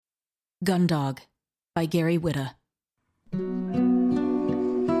Gundog by Gary Whitta.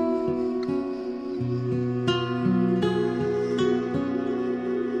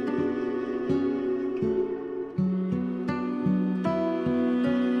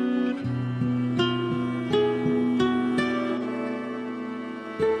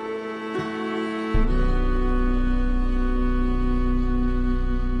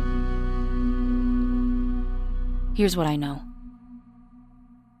 Here's what I know.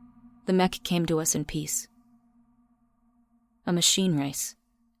 The mech came to us in peace. A machine race.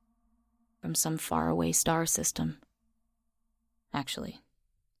 From some faraway star system. Actually,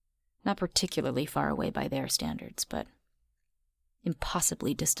 not particularly far away by their standards, but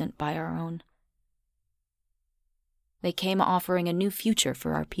impossibly distant by our own. They came offering a new future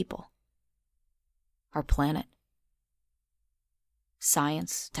for our people. Our planet.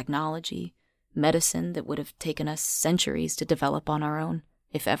 Science, technology, medicine that would have taken us centuries to develop on our own,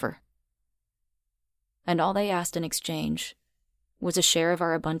 if ever. And all they asked in exchange was a share of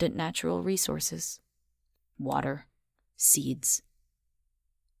our abundant natural resources. Water, seeds.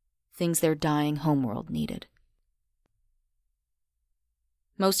 Things their dying homeworld needed.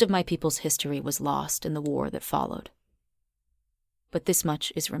 Most of my people's history was lost in the war that followed. But this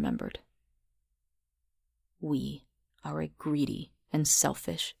much is remembered. We are a greedy and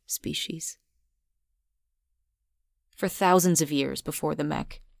selfish species. For thousands of years before the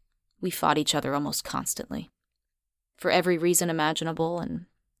mech, we fought each other almost constantly. For every reason imaginable and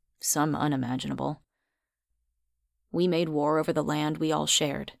some unimaginable. We made war over the land we all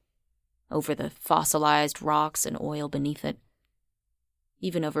shared, over the fossilized rocks and oil beneath it,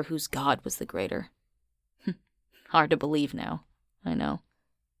 even over whose god was the greater. Hard to believe now, I know.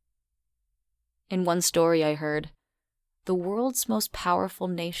 In one story I heard, the world's most powerful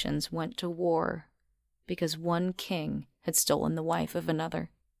nations went to war because one king had stolen the wife of another.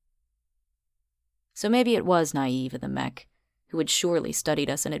 So maybe it was naive of the mech, who had surely studied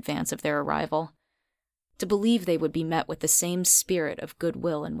us in advance of their arrival, to believe they would be met with the same spirit of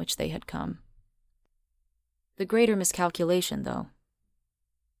goodwill in which they had come. The greater miscalculation, though,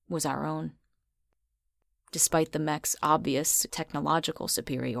 was our own. Despite the mech's obvious technological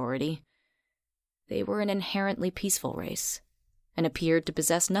superiority, they were an inherently peaceful race, and appeared to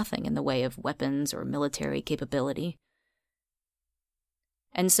possess nothing in the way of weapons or military capability.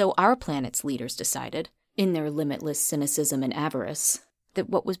 And so our planet's leaders decided, in their limitless cynicism and avarice, that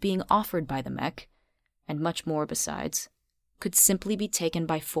what was being offered by the mech, and much more besides, could simply be taken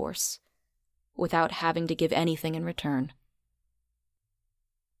by force, without having to give anything in return.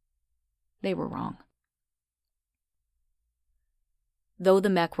 They were wrong. Though the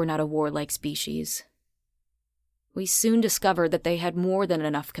mech were not a warlike species, we soon discovered that they had more than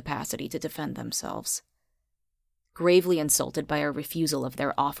enough capacity to defend themselves. Gravely insulted by our refusal of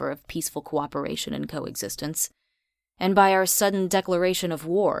their offer of peaceful cooperation and coexistence, and by our sudden declaration of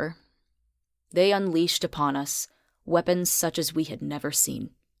war, they unleashed upon us weapons such as we had never seen,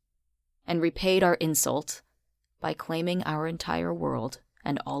 and repaid our insult by claiming our entire world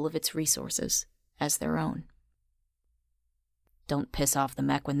and all of its resources as their own. Don't piss off the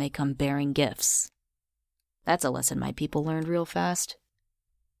mech when they come bearing gifts. That's a lesson my people learned real fast.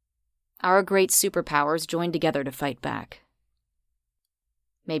 Our great superpowers joined together to fight back.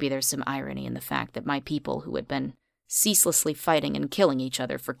 Maybe there's some irony in the fact that my people, who had been ceaselessly fighting and killing each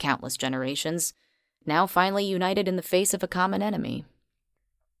other for countless generations, now finally united in the face of a common enemy.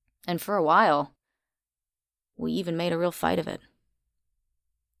 And for a while, we even made a real fight of it.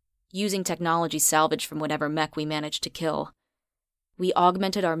 Using technology salvaged from whatever mech we managed to kill, we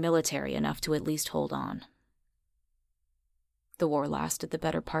augmented our military enough to at least hold on. The war lasted the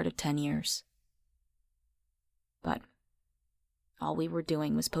better part of 10 years. But all we were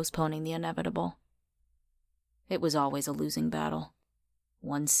doing was postponing the inevitable. It was always a losing battle.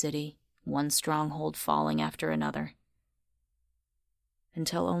 One city, one stronghold falling after another.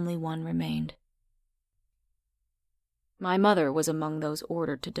 Until only one remained. My mother was among those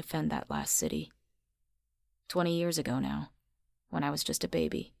ordered to defend that last city. 20 years ago now, when I was just a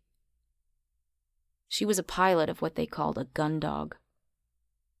baby. She was a pilot of what they called a Gundog.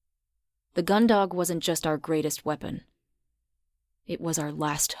 The Gundog wasn't just our greatest weapon. It was our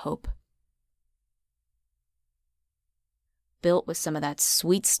last hope. Built with some of that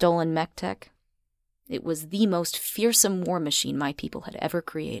sweet stolen mech tech, it was the most fearsome war machine my people had ever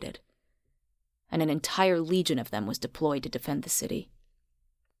created, and an entire legion of them was deployed to defend the city.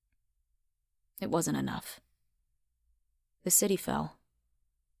 It wasn't enough. The city fell.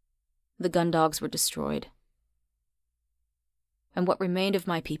 The Gundogs were destroyed. And what remained of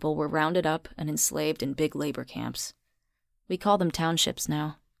my people were rounded up and enslaved in big labor camps. We call them townships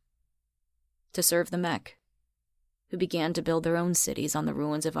now. to serve the Mech, who began to build their own cities on the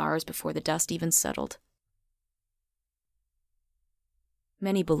ruins of ours before the dust even settled.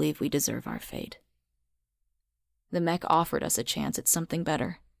 Many believe we deserve our fate. The Mech offered us a chance at something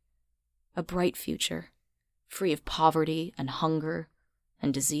better, a bright future, free of poverty and hunger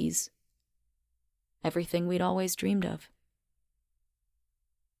and disease. Everything we'd always dreamed of.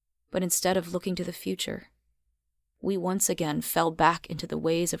 But instead of looking to the future, we once again fell back into the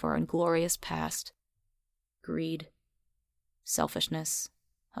ways of our inglorious past. Greed, selfishness,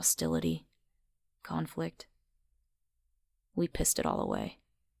 hostility, conflict. We pissed it all away.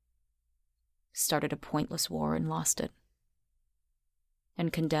 Started a pointless war and lost it.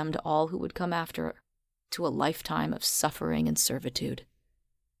 And condemned all who would come after to a lifetime of suffering and servitude.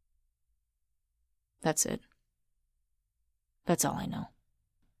 That's it. That's all I know.